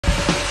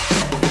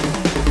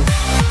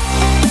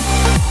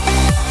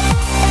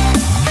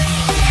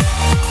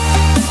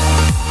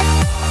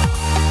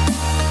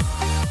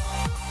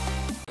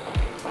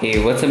Hey,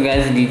 what's up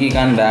guys, Geeky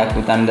Khan back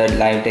with another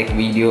live tech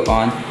video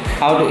on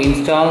how to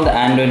install the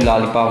Android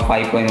Lollipop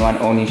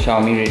 5.1 on your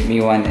Xiaomi Redmi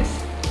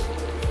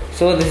 1S.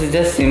 So this is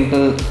just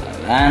simple,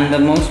 and the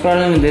most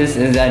problem with this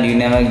is that you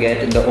never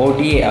get the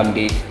OTA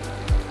update.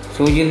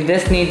 So you'll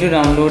just need to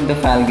download the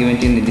file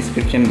given in the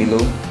description below.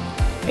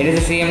 It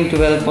is a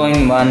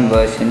CM12.1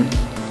 version.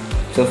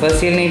 So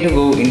first you'll need to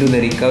go into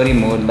the recovery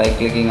mode by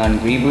clicking on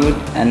reboot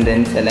and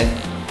then select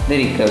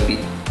the recovery.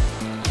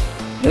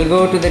 You'll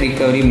go to the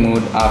recovery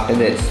mode after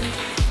this,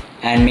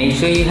 and make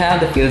sure you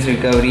have the Fields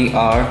recovery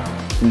or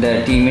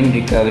the team in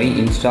recovery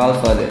installed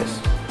for this.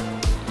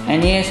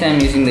 And yes, I'm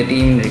using the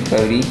team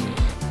recovery.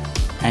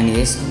 And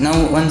yes,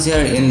 now once you are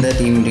in the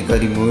team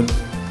recovery mode,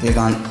 click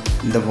on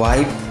the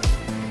wipe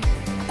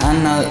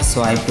and now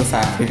swipe to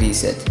factory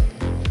reset.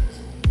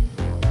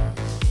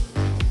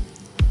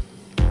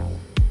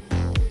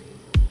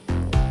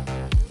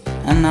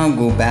 And now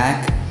go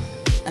back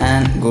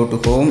and go to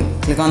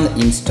home, click on the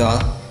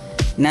install.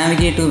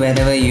 Navigate to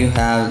wherever you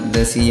have the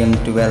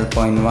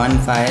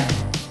CM12.1 file,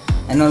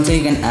 and also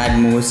you can add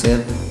more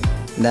zip,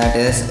 that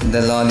is the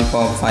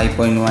Lollipop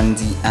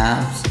 5.1G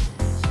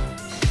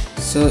apps.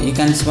 So you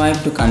can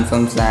swipe to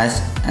confirm flash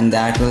and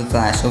that will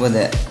flash over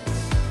there.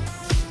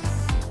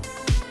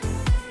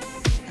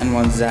 And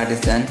once that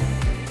is done,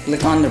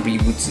 click on the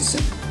reboot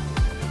system.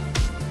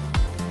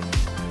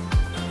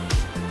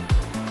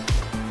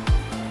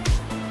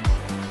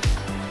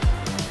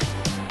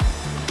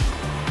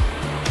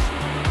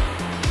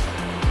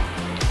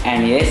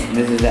 And yes,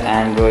 this is the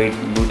Android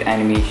boot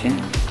animation.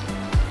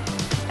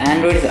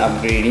 Android is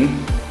upgrading.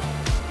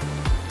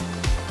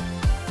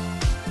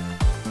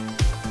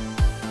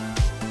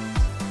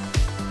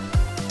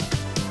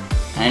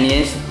 And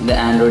yes, the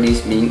Android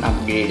is being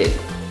upgraded.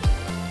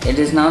 It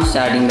is now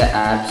starting the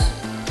apps.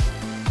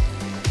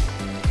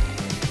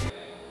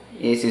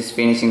 Yes, it's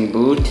finishing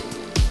boot.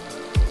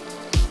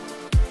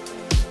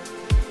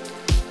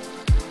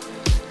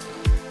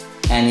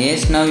 And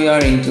yes, now you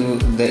are into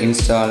the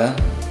installer.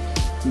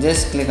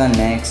 Just click on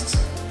next.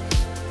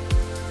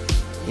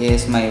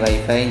 Here's my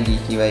Wi-Fi,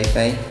 geeky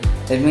Wi-Fi.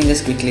 Let me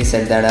just quickly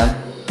set that up.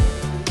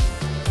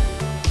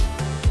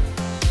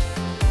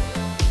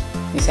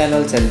 Yes, I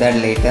will set that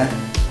later.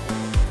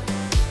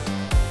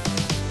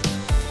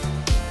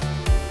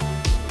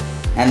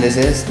 And this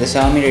is the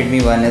Xiaomi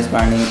Redmi 1S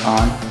running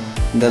on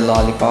the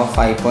Lollipop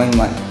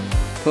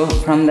 5.1. So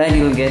from that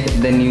you will get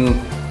the new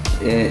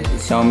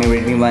Xiaomi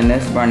Redmi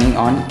 1S running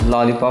on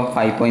Lollipop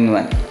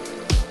 5.1.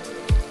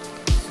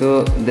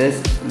 So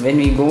this, when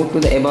we go to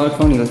the about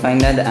phone, you'll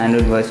find that the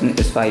Android version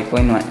is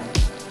 5.1.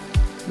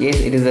 Yes,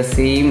 it is the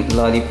same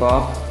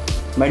Lollipop,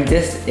 but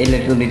just a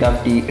little bit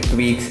of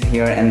tweaks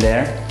here and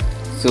there.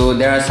 So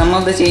there are some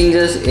of the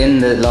changes in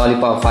the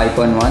Lollipop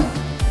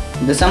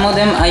 5.1. Some of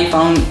them I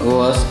found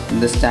was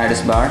the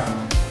status bar.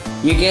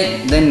 You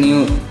get the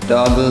new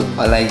toggle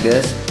like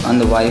this on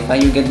the Wi-Fi.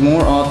 You get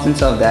more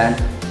options of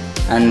that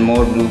and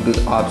more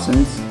Bluetooth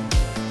options.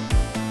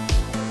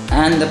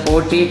 And the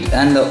portrait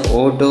and the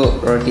auto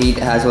rotate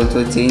has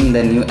also changed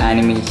the new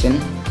animation,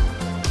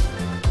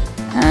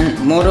 and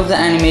more of the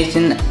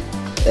animation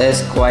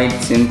is quite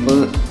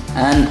simple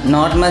and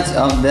not much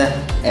of the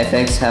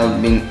effects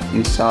have been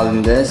installed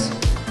in this.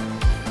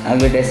 I'll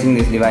be testing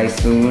this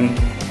device soon,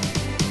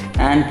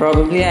 and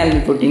probably I'll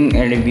be putting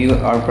a review,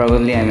 or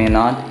probably I may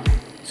not.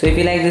 So if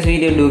you like this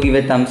video, do give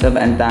a thumbs up,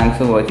 and thanks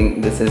for watching.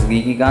 This is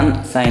Geeky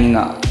Khan signing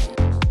off.